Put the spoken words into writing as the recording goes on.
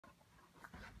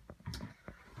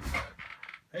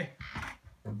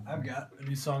I've got a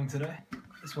new song today.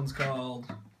 This one's called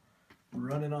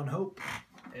Runnin' on Hope,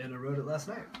 and I wrote it last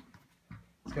night.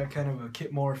 It's got kind of a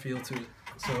Kit Moore feel to it,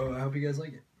 so I hope you guys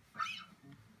like it.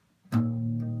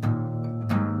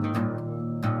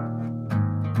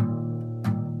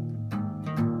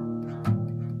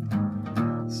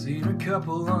 Seen a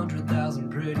couple 100,000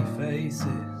 pretty faces,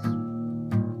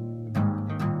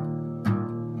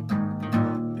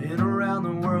 been around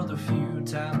the world a few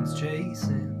times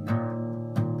chasing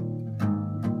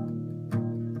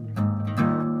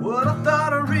what I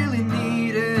thought I really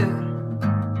needed.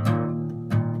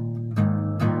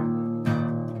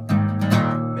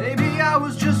 Maybe I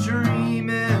was just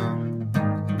dreaming.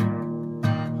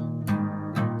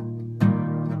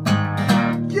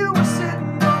 You were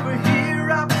sitting over here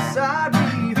right beside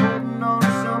me, holding on to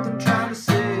something, trying to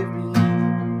save me.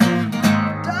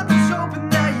 I'm just hoping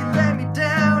that you let me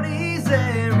down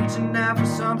easy, reaching out for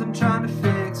something, trying to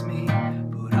fix me.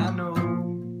 But I know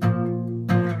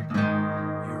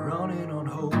you're running on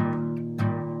hope.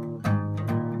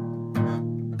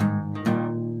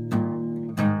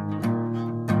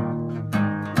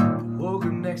 Woke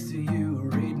up next to you,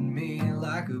 reading me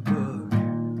like a book.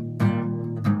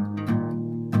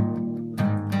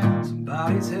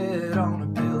 Somebody's head on a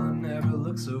pillow never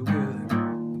looked so good.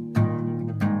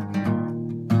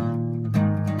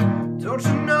 Don't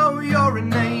you know you're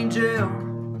an angel?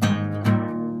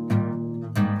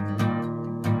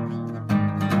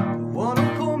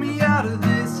 Wanna pull me out of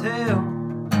this hell.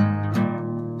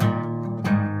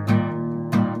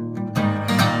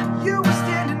 You were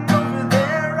standing over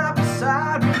there right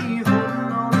beside me,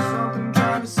 holding on to something,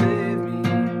 trying to save me.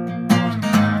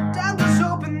 I'm just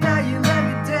hoping that you let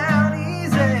me down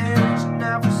easy, reaching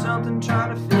out for something,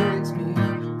 trying to fix me.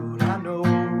 But I know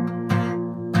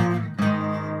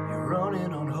you're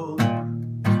running on hope.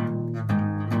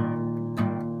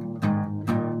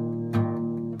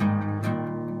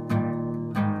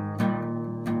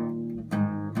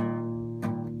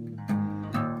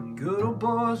 Good old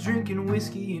boys drinking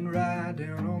whiskey and rye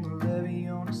down on the levy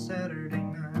on a Saturday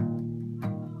night.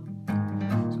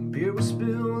 Some beer was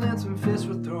spilled and some fists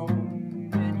were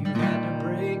thrown, and you had to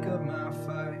break up my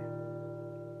fight.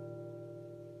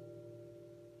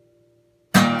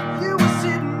 You were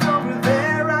sitting over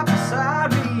there right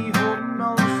beside me, holding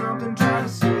on to something, trying to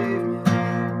save me.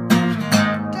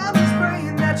 I'm just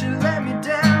praying that you let me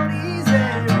down easy,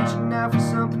 reaching out for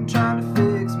something, trying to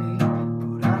fix me.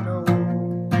 But I know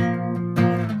I'm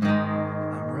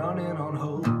running on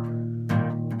hope.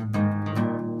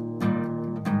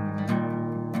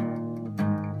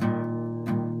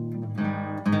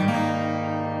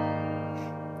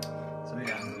 So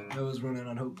yeah, that was Running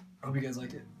on Hope. I hope you guys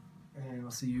liked it, and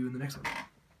I'll see you in the next one.